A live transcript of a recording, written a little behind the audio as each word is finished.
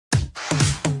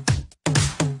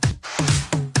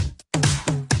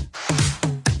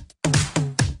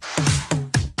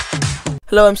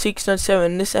Hello, I'm Seeks97.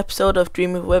 In this episode of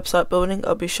Dreamweaver website building,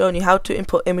 I'll be showing you how to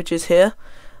input images here,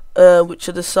 which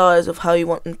are the size of how you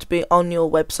want them to be on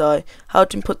your website, how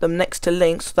to input them next to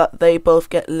links so that they both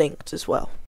get linked as well.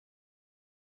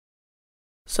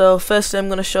 So firstly, I'm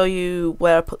going to show you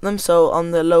where I put them. So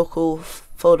on the local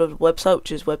folder of the website,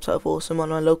 which is Website of Awesome on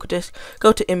my local disk,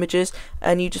 go to images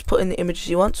and you just put in the images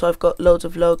you want. So I've got loads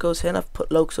of logos here and I've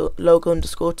put logo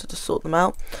underscore to sort them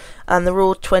out, and they're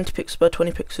all 20 pixels by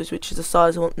 20 pixels, which is the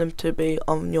size I want them to be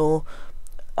on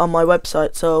my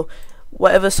website. So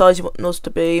whatever size you want those to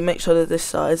be, make sure they're this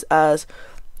size, as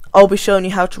I'll be showing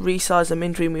you how to resize them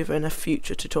in Dreamweaver in a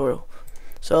future tutorial.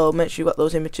 So make sure you've got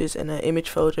those images in an image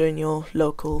folder in your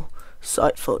local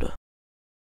site folder.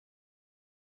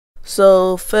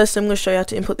 So first I'm going to show you how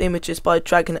to input the images by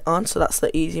dragging it on, so that's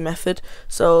the easy method.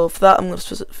 So for that I'm going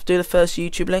to do the first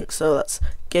YouTube link, so that's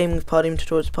Gaming with Party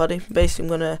Tutorials Party. Basically I'm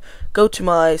going to go to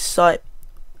my site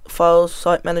files,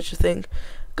 site manager thing,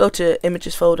 go to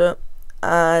images folder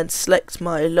and select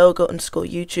my logo underscore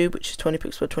YouTube, which is 20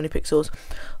 pixels by 20 pixels.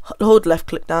 Hold left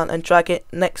click down and drag it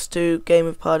next to Game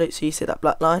with Party, so you see that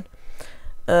black line.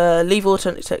 Leave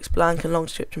alternative text blank and long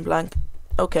description blank.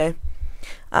 Okay.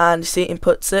 And you see it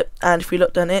inputs it, and if we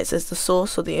look down here it says the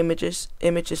source, so the image is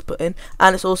put in,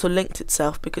 and it's also linked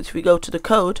itself, because if we go to the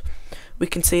code we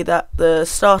can see that the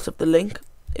start of the link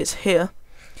is here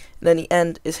and then the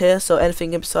end is here, so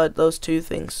anything inside those two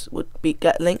things would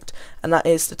get linked, and that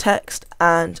is the text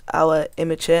and our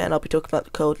image here, and I'll be talking about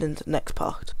the code in the next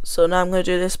part. So now I'm going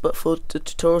to do this but for the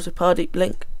tutorials with Party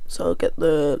link, so I'll get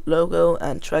the logo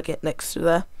and drag it next to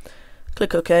there,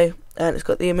 click OK, and it's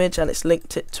got the image and it's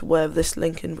linked it to where this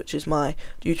link in, which is my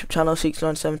YouTube channel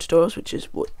Seeks97 Tutorials, which is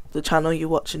what the channel you're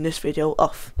watching this video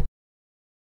off.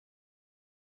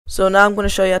 So now I'm going to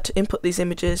show you how to input these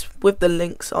images with the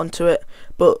links onto it,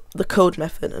 but the code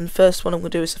method. And the first one I'm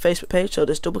going to do is the Facebook page, so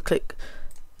just double click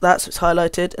that so it's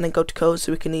highlighted, and then go to code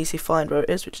so we can easily find where it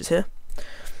is, which is here.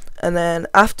 And then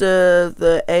after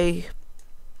the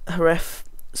href,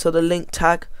 so the link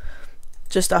tag,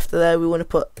 just after there we want to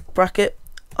put bracket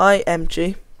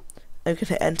img, and we can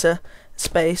hit enter,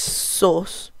 space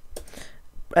source,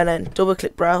 and then double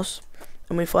click browse,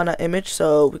 and we find that image.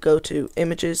 So we go to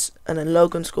images and then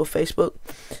logo underscore Facebook,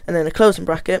 and then a closing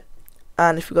bracket,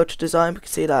 and if we go to design we can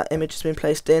see that image has been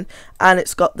placed in, and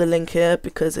it's got the link here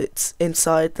because it's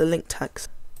inside the link tags.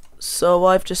 So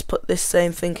I've just put this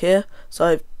same thing here, so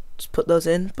I've just put those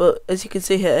in, but as you can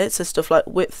see here it says stuff like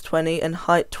width 20 and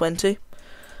height 20.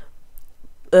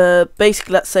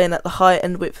 Basically that's saying that the height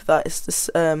and width of that is this,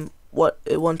 what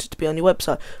it wanted to be on your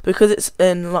website. Because it's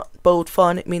in bold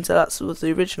font, it means that was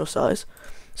the original size.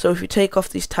 So if you take off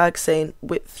these tags saying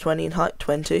width 20 and height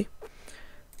 20,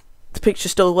 the picture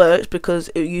still works because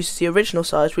it uses the original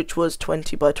size, which was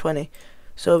 20 by 20.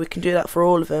 So we can do that for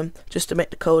all of them, just to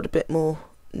make the code a bit more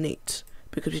neat,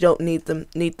 because we don't need the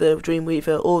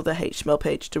Dreamweaver or the HTML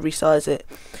page to resize it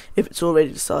if it's already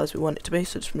the size we want it to be.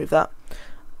 So just remove that,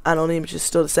 and all the images are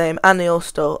still the same, and they all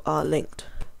still are linked.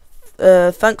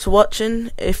 Thanks for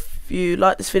watching. If you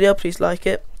like this video, please like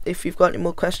it. If you've got any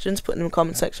more questions, put them in the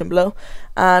comment section below,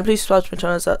 and please subscribe to my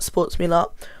channel, as that supports me a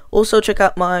lot. Also check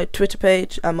out my Twitter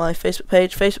page and my Facebook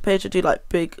page. Facebook page I do like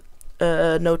big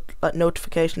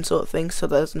notification sort of things, so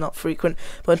that's not frequent,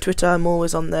 but on Twitter I'm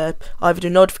always on there, either do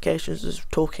notifications or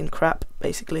just talking crap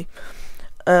basically,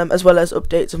 as well as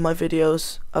updates of my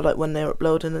videos, I like when they're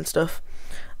uploading and stuff.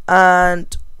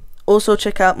 And also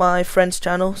check out my friends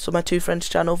channel, so my two friends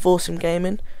channel, Awesome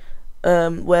Gaming,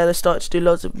 where they start to do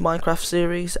loads of Minecraft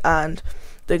series, and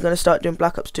they're going to start doing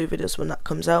Black Ops 2 videos when that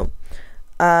comes out,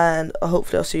 and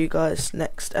hopefully I'll see you guys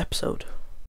next episode.